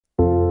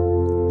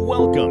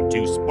Welcome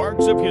to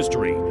Sparks of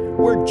History,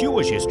 where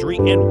Jewish history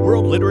and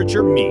world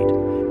literature meet.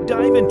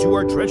 Dive into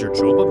our treasure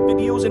trove of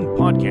videos and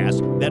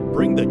podcasts that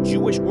bring the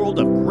Jewish world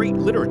of great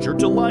literature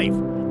to life,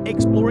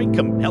 exploring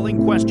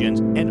compelling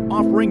questions and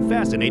offering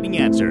fascinating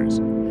answers.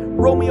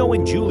 Romeo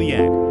and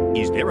Juliet,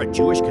 is there a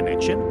Jewish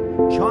connection?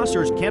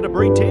 Chaucer's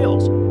Canterbury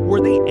Tales, were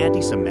they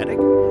anti-Semitic?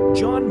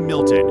 John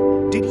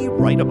Milton, did he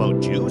write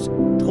about Jews?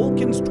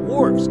 Tolkien's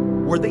dwarves,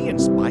 were they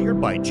inspired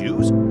by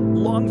Jews?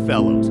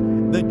 Longfellow's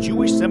The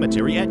Jewish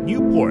Cemetery at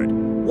Newport,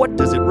 what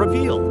does it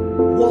reveal?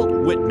 Walt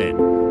Whitman,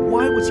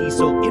 why was he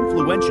so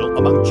influential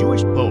among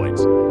Jewish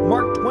poets?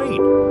 Mark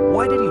Twain,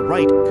 why did he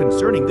write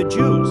concerning the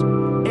Jews?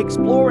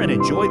 Explore and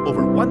enjoy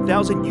over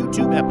 1,000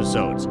 YouTube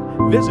episodes.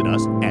 Visit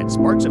us at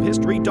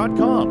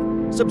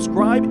sparksofhistory.com.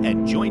 Subscribe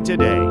and join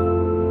today.